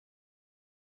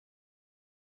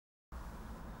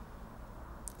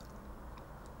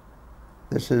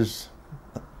This is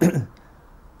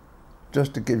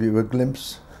just to give you a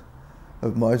glimpse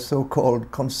of my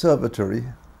so-called conservatory,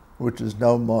 which is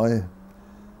now my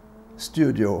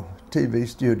studio, TV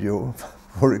studio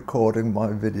for recording my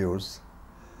videos.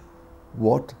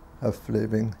 What a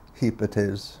flaming heap it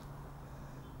is.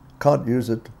 Can't use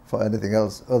it for anything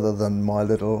else other than my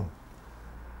little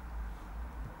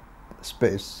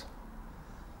space.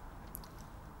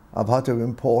 I've had to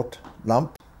import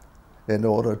lamp in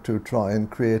order to try and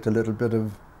create a little bit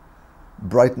of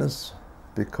brightness,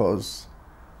 because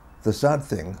the sad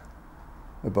thing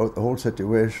about the whole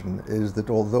situation is that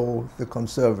although the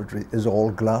conservatory is all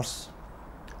glass,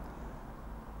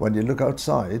 when you look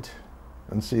outside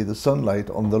and see the sunlight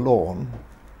on the lawn,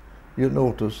 you'll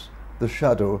notice the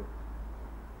shadow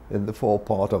in the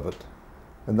forepart of it.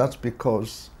 And that's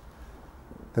because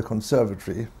the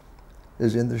conservatory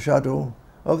is in the shadow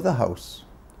of the house,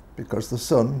 because the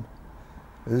sun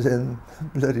is in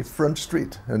the bloody front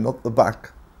street and not the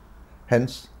back.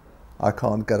 Hence, I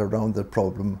can't get around the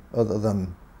problem other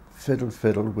than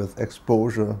fiddle with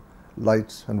exposure,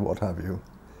 lights and what have you.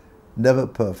 Never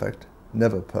perfect,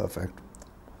 never perfect.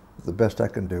 The best I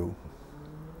can do.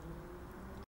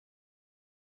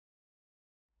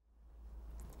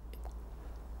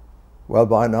 Well,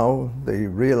 by now, the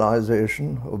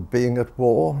realization of being at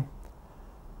war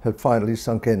had finally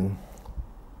sunk in.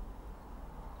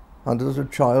 And as a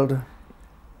child,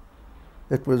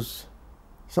 it was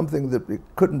something that we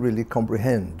couldn't really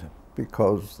comprehend,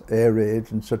 because air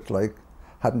raids and such like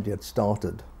hadn't yet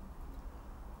started.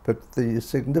 But the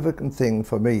significant thing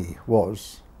for me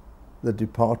was the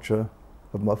departure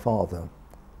of my father.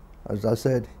 As I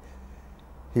said,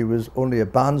 he was only a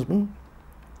bandsman.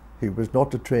 He was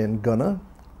not a trained gunner.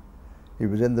 He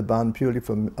was in the band purely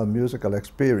for a musical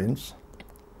experience.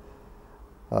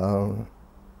 And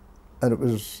it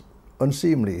was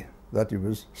unseemly that he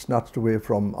was snatched away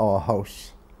from our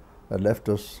house and left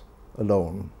us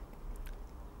alone.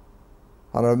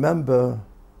 And I remember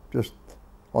just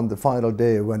on the final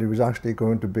day when he was actually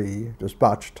going to be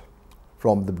dispatched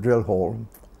from the drill hall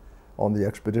on the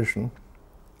expedition,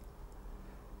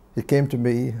 he came to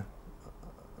me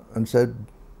and said,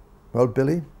 "Well,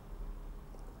 Billy,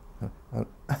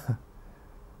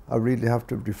 I really have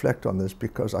to reflect on this,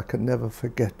 because I can never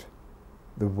forget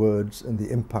the words and the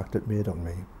impact it made on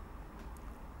me.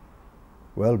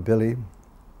 Well, Billy,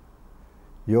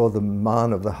 you're the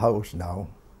man of the house now,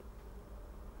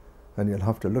 and you'll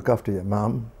have to look after your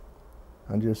mum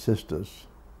and your sisters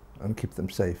and keep them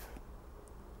safe."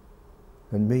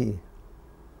 And me,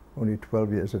 only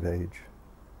 12 years of age.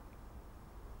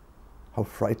 How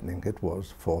frightening it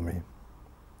was for me.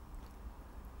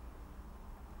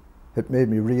 It made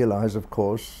me realize, of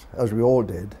course, as we all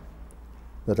did,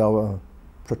 that our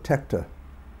protector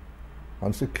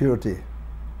and security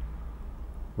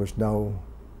was now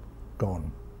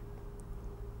gone.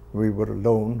 We were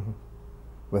alone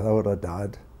without our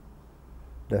dad,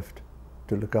 left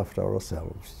to look after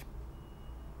ourselves.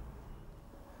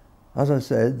 As I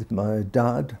said, my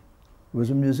dad was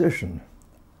a musician.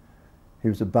 He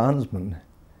was a bandsman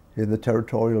in the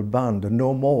territorial band, and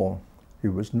no more. He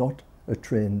was not a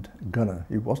trained gunner.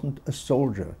 He wasn't a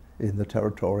soldier in the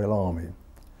territorial army.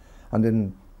 And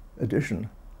in addition,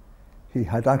 he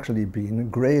had actually been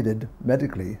graded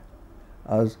medically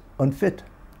as unfit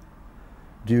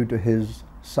due to his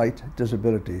sight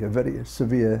disability, a very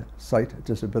severe sight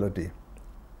disability.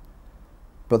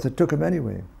 But they took him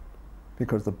anyway,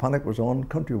 because the panic was on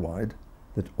countrywide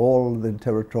that all the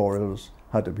territorials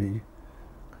had to be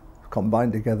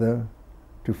combined together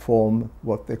to form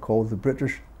what they called the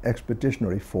British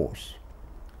Expeditionary Force.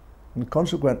 And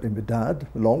consequently, my dad,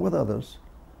 along with others,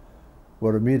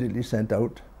 were immediately sent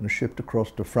out and shipped across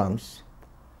to France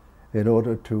in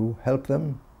order to help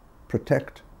them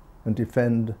protect and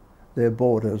defend their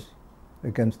borders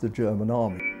against the German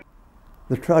army.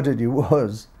 The tragedy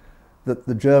was that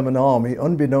the German army,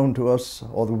 unbeknown to us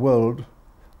or the world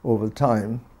over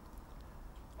time,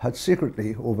 had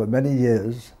secretly, over many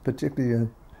years, particularly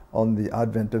on the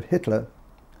advent of Hitler,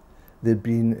 they'd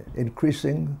been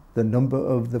increasing the number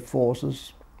of the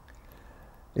forces,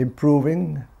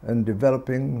 improving and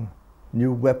developing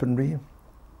new weaponry,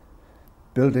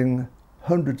 building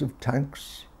hundreds of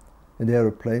tanks and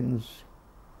aeroplanes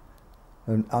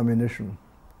and ammunition.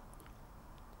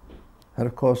 And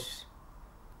of course,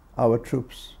 our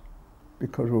troops,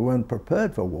 because we weren't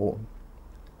prepared for war,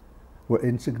 were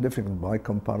insignificant by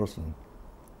comparison.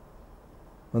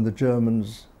 And the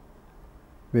Germans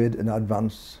made an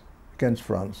advance against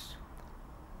France.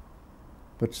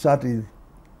 But sadly,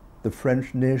 the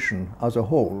French nation as a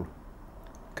whole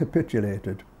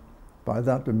capitulated By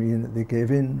that I mean they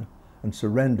gave in and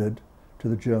surrendered to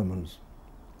the Germans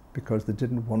because they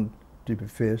didn't want to be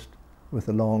faced with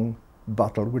a long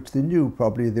battle, which they knew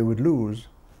probably they would lose,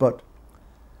 but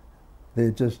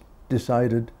they just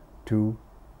decided to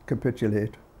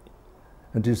capitulate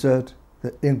and desert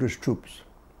the English troops.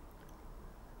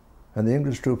 And the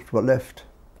English troops were left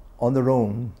on their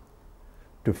own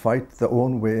to fight their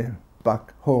own way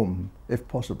back home, if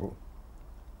possible,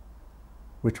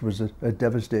 which was a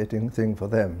devastating thing for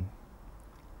them.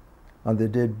 And they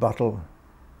did battle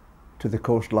to the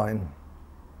coastline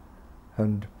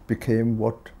and became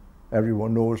what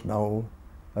everyone knows now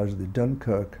as the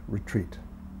Dunkirk retreat.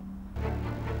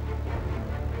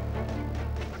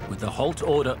 With the halt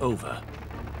order over,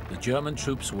 the German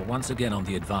troops were once again on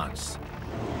the advance.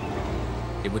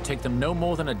 It would take them no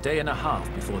more than a day and a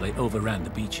half before they overran the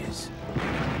beaches.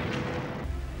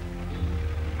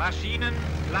 Maschinen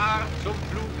klar zum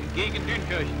Flug gegen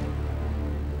Dünkirchen.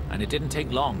 And it didn't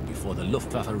take long before the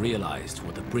Luftwaffe realized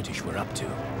what the British were up to.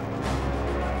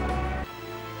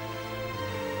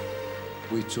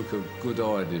 We took a good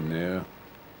hiding there.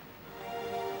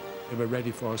 They were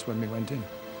ready for us when we went in.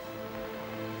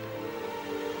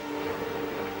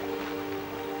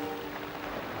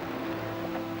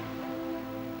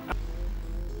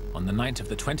 On the night of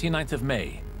the 29th of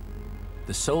May,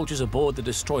 the soldiers aboard the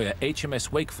destroyer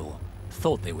HMS Wakeful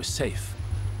thought they were safe.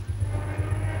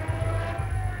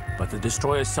 But the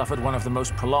destroyer suffered one of the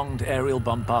most prolonged aerial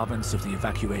bombardments of the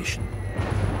evacuation.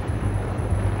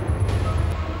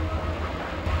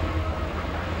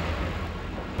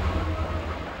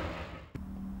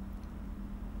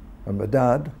 And my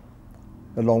dad,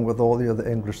 along with all the other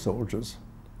English soldiers,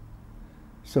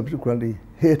 subsequently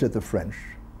hated the French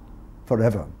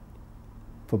forever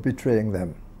for betraying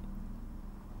them.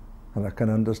 And I can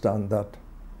understand that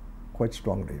quite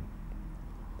strongly.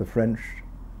 The French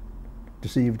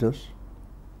deceived us,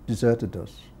 deserted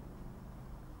us,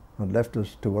 and left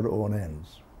us to our own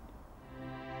ends.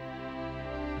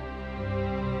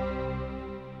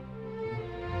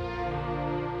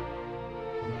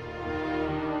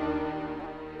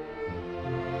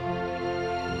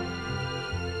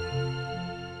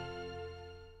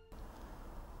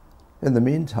 In the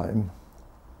meantime,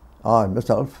 I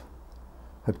myself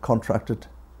had contracted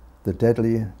the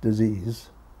deadly disease,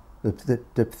 the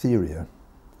diphtheria.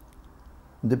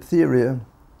 Diphtheria,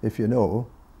 if you know,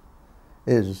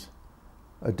 is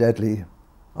a deadly,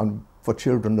 and for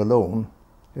children alone,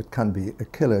 it can be a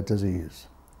killer disease.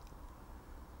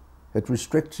 It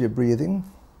restricts your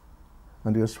breathing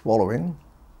and your swallowing,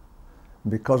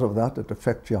 and because of that, it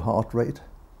affects your heart rate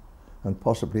and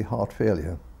possibly heart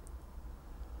failure.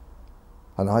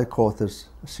 And I caught this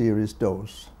serious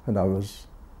dose, and I was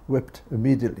whipped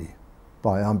immediately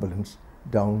by ambulance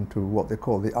down to what they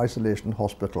call the isolation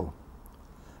hospital.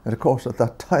 And of course, at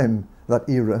that time, that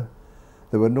era,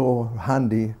 there were no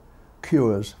handy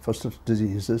cures for such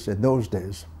diseases in those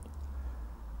days.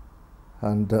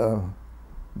 And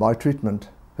my treatment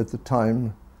at the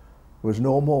time was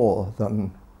no more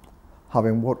than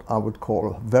having what I would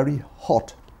call very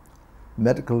hot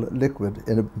medical liquid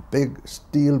in a big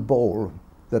steel bowl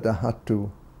that I had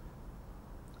to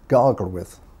gargle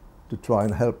with to try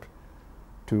and help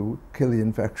to kill the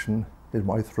infection in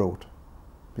my throat,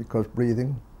 because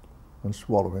breathing and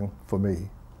swallowing for me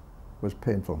was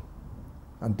painful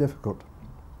and difficult.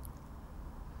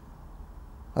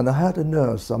 And I had a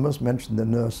nurse, I must mention the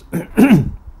nurse.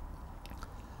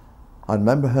 I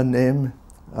remember her name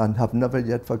and have never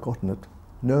yet forgotten it.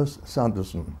 Nurse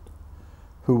Sanderson,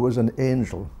 who was an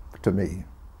angel to me,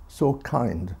 so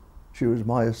kind. She was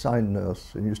my assigned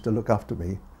nurse and used to look after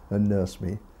me and nurse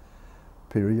me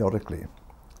periodically.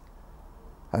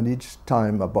 And each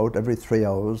time, about every 3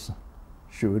 hours,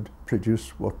 she would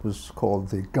produce what was called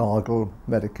the gargle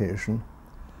medication.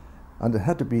 And it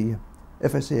had to be,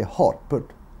 if I say hot,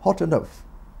 but hot enough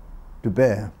to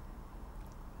bear.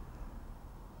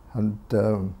 And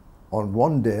on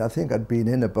one day, I think I'd been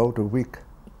in about a week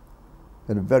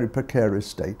in a very precarious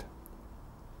state.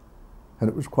 And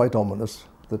it was quite ominous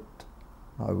that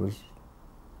I was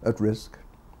at risk.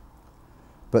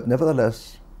 But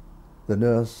nevertheless, the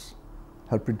nurse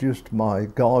had produced my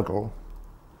gargle,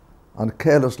 and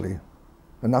carelessly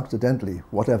and accidentally,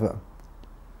 whatever,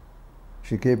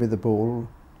 she gave me the bowl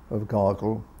of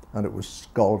gargle, and it was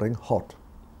scalding hot.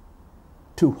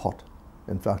 Too hot,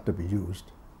 in fact, to be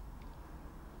used.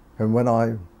 And when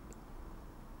I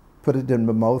put it in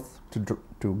my mouth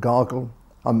to gargle,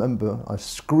 I remember I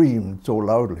screamed so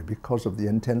loudly because of the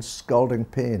intense scalding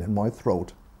pain in my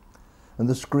throat. And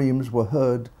the screams were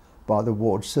heard by the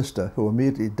ward sister, who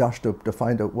immediately dashed up to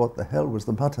find out what the hell was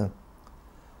the matter.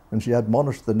 and she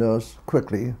admonished the nurse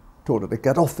quickly, told her to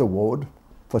get off the ward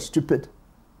for stupid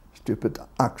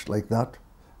acts like that,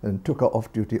 and took her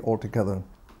off duty altogether.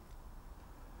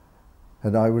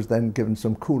 And I was then given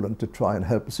some coolant to try and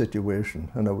help the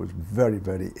situation, and I was very,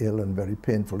 very ill and very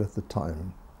painful at the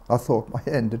time. I thought my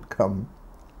end had come.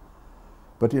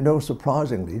 But you know,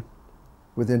 surprisingly,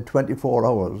 within 24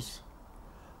 hours,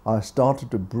 I started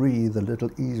to breathe a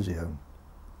little easier.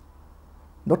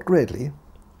 Not greatly,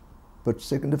 but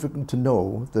significant to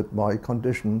know that my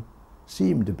condition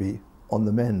seemed to be on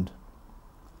the mend.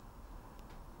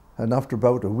 And after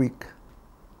about a week,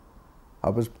 I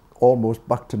was almost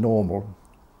back to normal.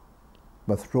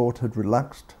 My throat had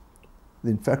relaxed, the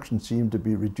infection seemed to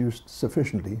be reduced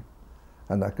sufficiently,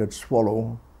 and I could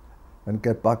swallow and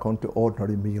get back onto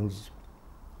ordinary meals.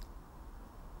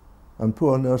 And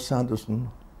poor Nurse Sanderson,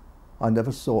 I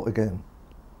never saw again.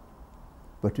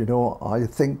 But you know, I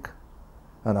think,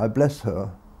 and I bless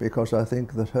her, because I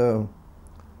think that her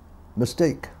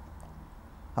mistake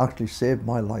actually saved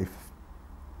my life.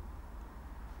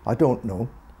 I don't know,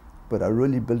 but I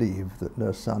really believe that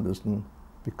Nurse Sanderson,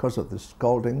 because of the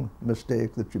scalding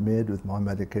mistake that she made with my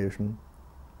medication,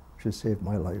 she saved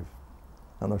my life,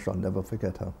 and I shall never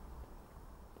forget her.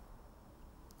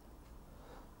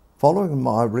 Following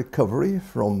my recovery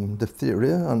from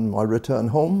diphtheria and my return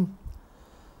home,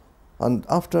 and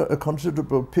after a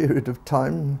considerable period of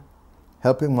time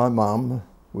helping my mum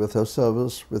with her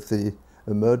service with the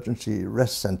emergency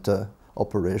rest centre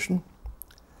operation,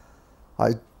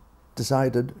 I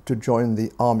decided to join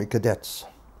the Army Cadets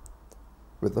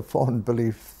with the fond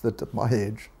belief that at my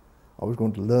age I was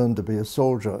going to learn to be a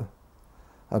soldier,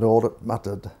 and all that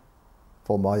mattered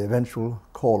for my eventual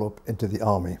call-up into the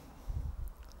Army.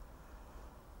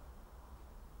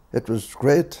 It was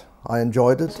great, I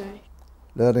enjoyed it,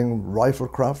 learning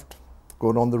riflecraft,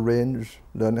 going on the range,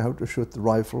 learning how to shoot the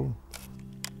rifle.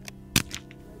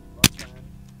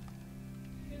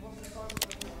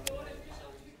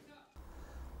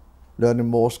 Learning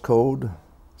Morse code,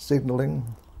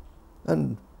 signalling,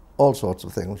 and all sorts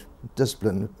of things,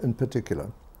 discipline in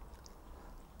particular.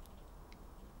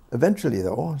 Eventually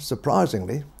though,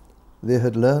 surprisingly, they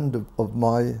had learned of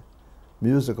my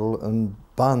musical and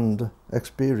band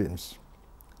experience,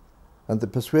 and they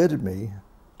persuaded me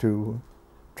to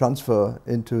transfer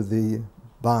into the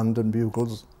band and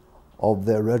bugles of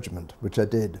their regiment, which I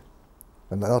did,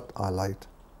 and that I liked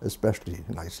especially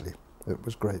nicely. It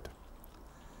was great,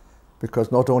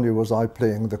 because not only was I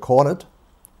playing the cornet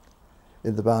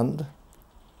in the band,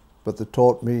 but they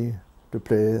taught me to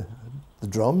play the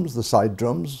drums, the side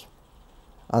drums,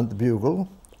 and the bugle,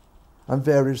 and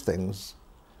various things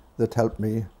that helped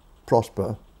me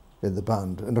prosper in the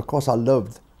band. And of course I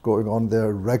loved going on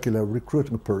their regular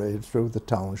recruiting parades through the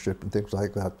township and things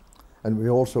like that. And we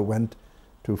also went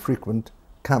to frequent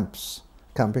camps,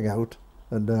 camping out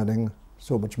and learning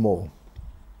so much more.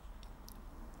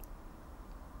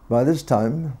 By this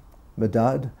time, my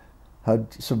dad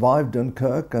had survived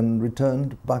Dunkirk and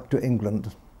returned back to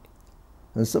England.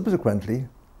 And subsequently,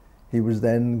 he was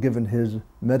then given his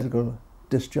medical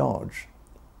discharge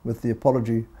with the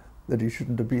apology that he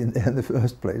shouldn't have been there in the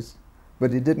first place.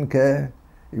 But he didn't care.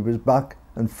 He was back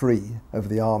and free of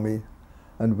the army,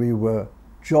 and we were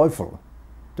joyful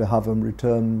to have him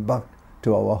return back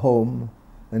to our home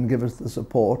and give us the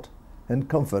support and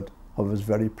comfort of his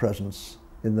very presence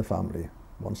in the family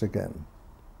once again.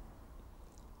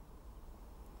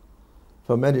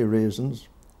 For many reasons,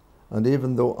 and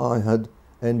even though I had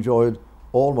enjoyed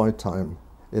all my time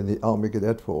in the Army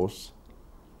Cadet Force,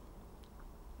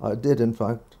 I did in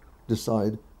fact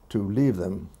decide to leave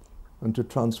them and to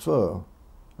transfer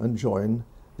and join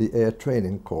the Air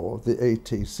Training Corps, the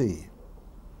ATC,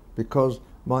 because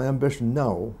my ambition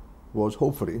now was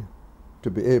hopefully to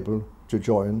be able to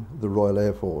join the Royal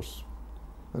Air Force.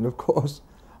 And of course,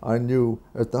 I knew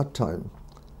at that time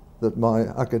that my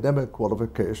academic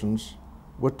qualifications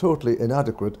were totally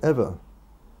inadequate ever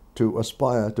to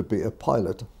aspire to be a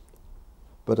pilot,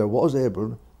 but I was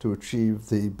able to achieve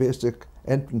the basic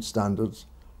entrance standards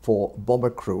for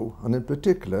bomber crew, and in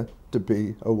particular to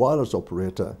be a wireless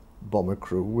operator bomber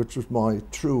crew, which was my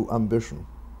true ambition.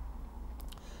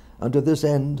 And to this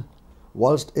end,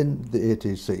 whilst in the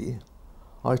ATC,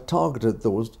 I targeted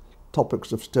those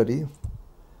topics of study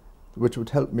which would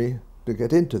help me to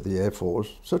get into the Air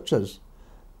Force, such as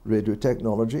radio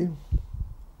technology,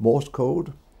 Morse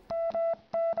code,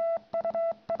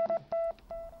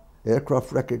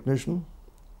 aircraft recognition,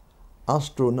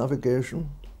 astronavigation,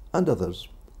 and others.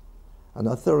 And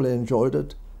I thoroughly enjoyed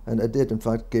it, and I did in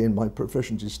fact gain my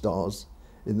proficiency stars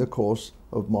in the course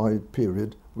of my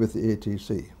period with the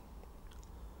ATC.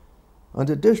 And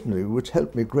additionally, which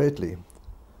helped me greatly,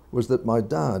 was that my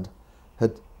dad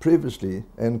had previously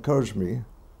encouraged me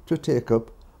to take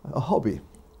up a hobby.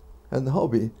 And the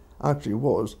hobby actually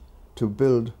was to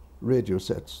build radio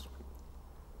sets.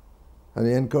 And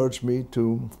he encouraged me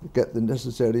to get the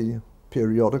necessary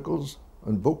periodicals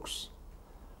and books,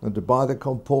 and to buy the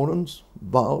components,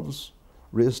 valves,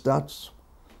 rheostats,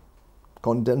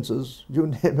 condensers, you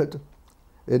name it,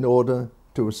 in order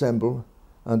to assemble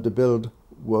and to build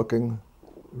working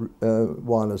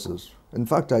wirelesses. In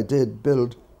fact, I did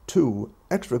build 2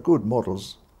 extra good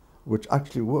models which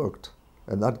actually worked,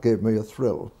 and that gave me a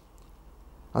thrill.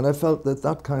 And I felt that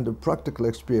that kind of practical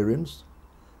experience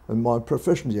and my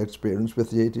proficiency experience with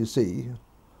the ATC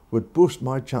would boost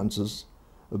my chances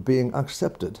of being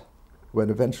accepted when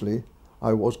eventually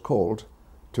I was called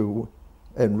to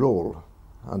enroll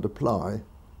and apply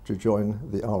to join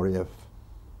the RAF.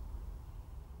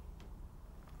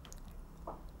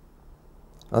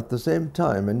 At the same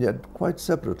time, and yet quite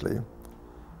separately,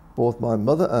 both my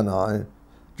mother and I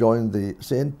joined the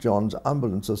St. John's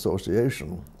Ambulance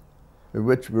Association, in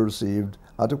which we received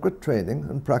adequate training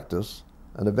and practice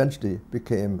and eventually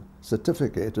became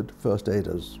certificated first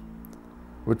aiders,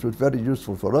 which was very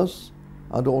useful for us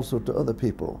and also to other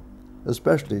people,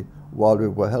 especially while we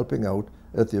were helping out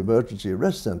at the emergency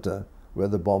rest centre where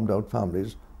the bombed out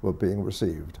families were being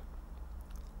received.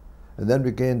 And then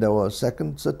we gained our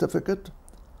second certificate,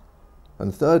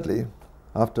 and thirdly,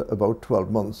 after about 12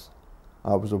 months,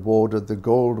 I was awarded the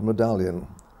Gold Medallion,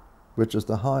 which is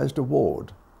the highest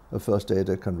award a first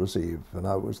aider can receive, and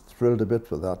I was thrilled a bit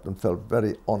for that and felt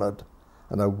very honoured,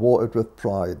 and I wore it with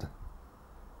pride.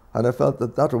 And I felt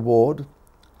that that award,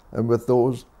 and with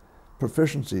those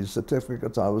proficiency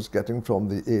certificates I was getting from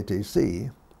the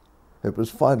ATC, it was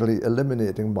finally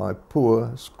eliminating my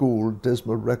poor school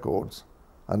dismal records,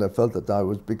 and I felt that I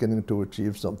was beginning to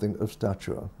achieve something of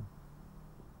stature.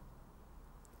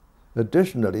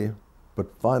 Additionally, but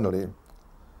finally,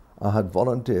 I had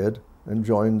volunteered and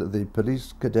joined the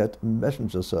Police Cadet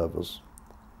Messenger Service.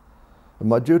 And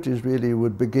my duties really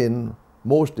would begin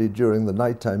mostly during the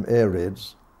nighttime air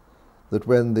raids, that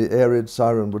when the air raid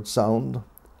siren would sound,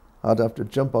 I'd have to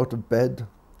jump out of bed,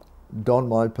 don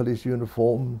my police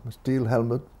uniform, steel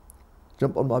helmet,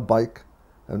 jump on my bike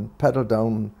and pedal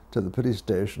down to the police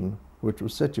station, which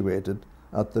was situated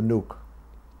at the Nook.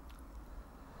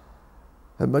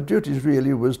 And my duties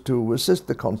really was to assist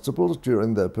the constables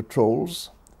during their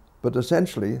patrols, but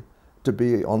essentially to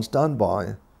be on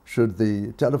standby should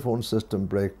the telephone system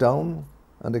break down,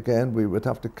 and again we would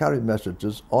have to carry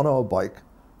messages on our bike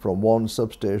from one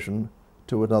substation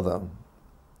to another.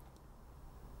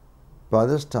 By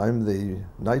this time the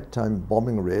nighttime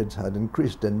bombing raids had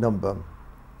increased in number.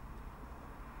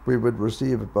 We would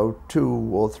receive about 2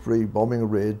 or 3 bombing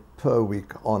raids per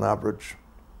week on average.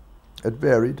 It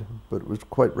varied, but it was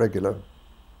quite regular.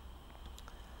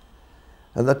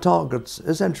 And the targets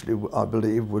essentially, I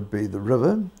believe, would be the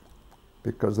river,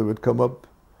 because they would come up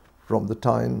from the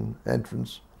Tyne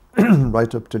entrance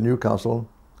right up to Newcastle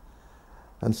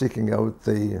and seeking out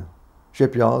the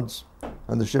shipyards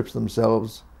and the ships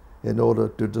themselves in order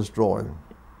to destroy.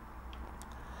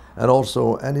 And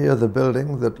also any other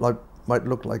building that might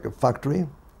look like a factory,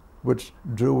 which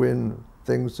drew in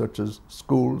things such as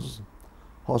schools,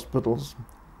 hospitals,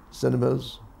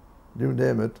 cinemas, you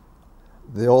name it.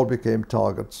 They all became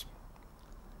targets.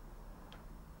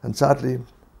 And sadly,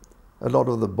 a lot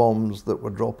of the bombs that were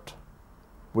dropped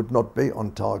would not be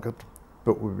on target,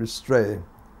 but would stray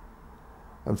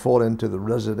and fall into the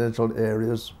residential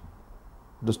areas,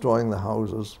 destroying the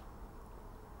houses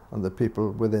and the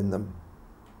people within them.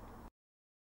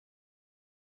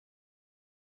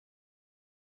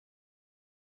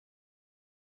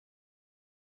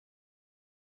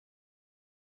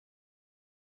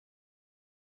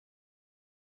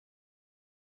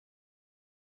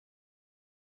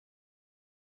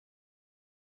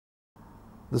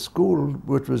 The school,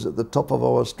 which was at the top of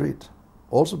our street,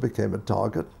 also became a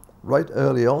target right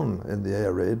early on in the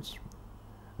air raids.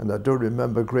 And I do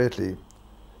remember greatly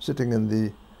sitting in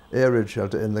the air raid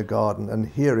shelter in the garden and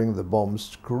hearing the bombs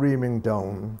screaming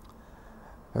down.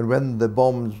 And when the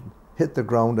bombs hit the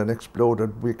ground and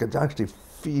exploded, we could actually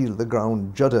feel the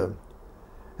ground judder.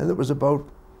 And it was about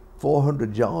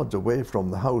 400 yards away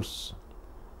from the house,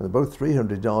 and about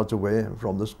 300 yards away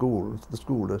from the school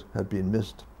that had been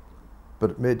missed. But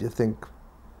it made you think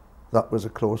that was a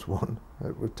close one.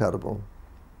 It was terrible.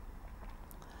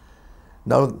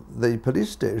 Now, the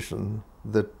police station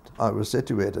that I was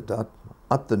situated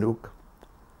at the Nook,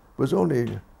 was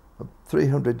only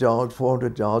 300 yards,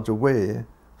 400 yards away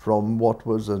from what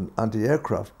was an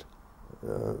anti-aircraft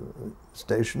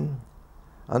station,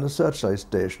 and a searchlight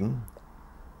station,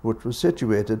 which was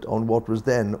situated on what was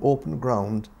then open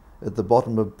ground at the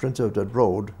bottom of Prince Edward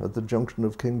Road at the junction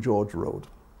of King George Road.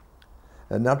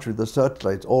 And naturally the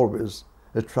searchlights always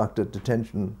attracted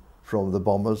attention from the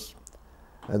bombers,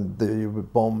 and the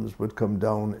bombs would come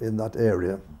down in that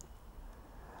area.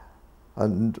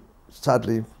 And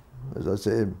sadly, as I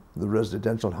say, the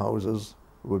residential houses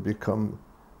would become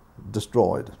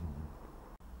destroyed.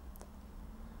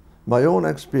 My own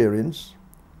experience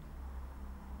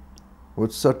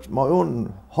with my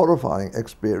own horrifying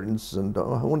experience, and I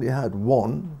only had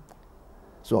one,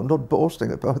 so I'm not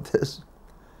boasting about this,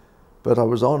 but I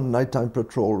was on nighttime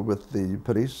patrol with the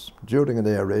police during an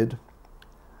air raid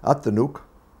at the Nook,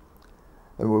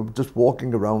 and we were just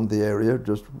walking around the area,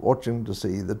 just watching to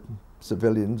see that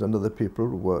civilians and other people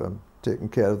were taking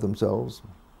care of themselves.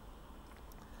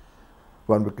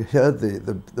 When we heard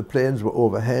the planes were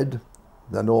overhead,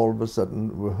 then all of a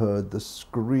sudden we heard the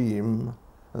scream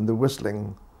and the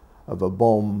whistling of a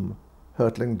bomb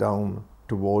hurtling down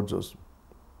towards us.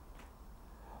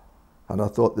 And I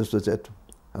thought this was it.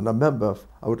 And I remember,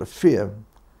 out of fear,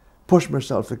 pushed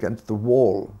myself against the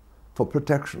wall for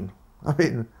protection. I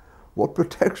mean, what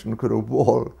protection could a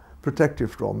wall protect you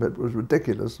from? It was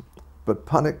ridiculous. But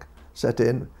panic set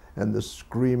in and the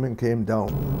screaming came down.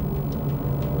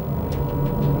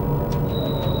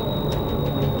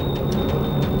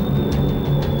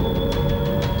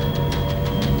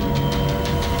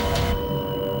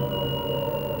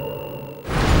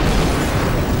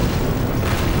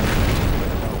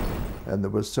 And there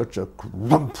was such a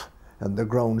crump, and the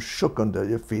ground shook under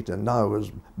your feet, and now it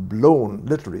was blown,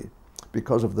 literally,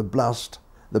 because of the blast.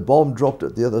 The bomb dropped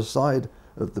at the other side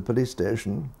of the police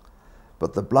station,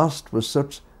 but the blast was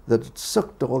such that it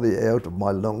sucked all the air out of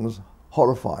my lungs,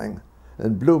 horrifying,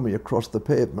 and blew me across the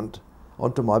pavement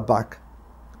onto my back.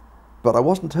 But I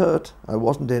wasn't hurt, I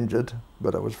wasn't injured,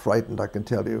 but I was frightened, I can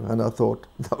tell you, and I thought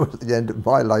that was the end of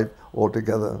my life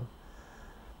altogether.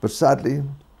 But sadly,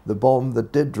 the bomb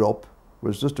that did drop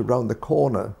was just around the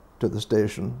corner to the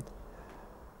station,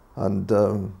 and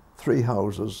 3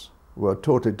 houses were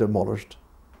totally demolished,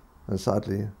 and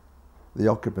sadly the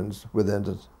occupants within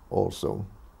it also.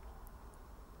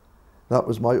 That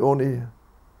was my only,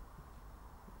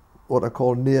 what I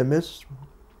call near miss,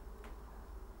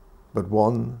 but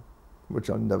one which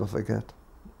I'll never forget.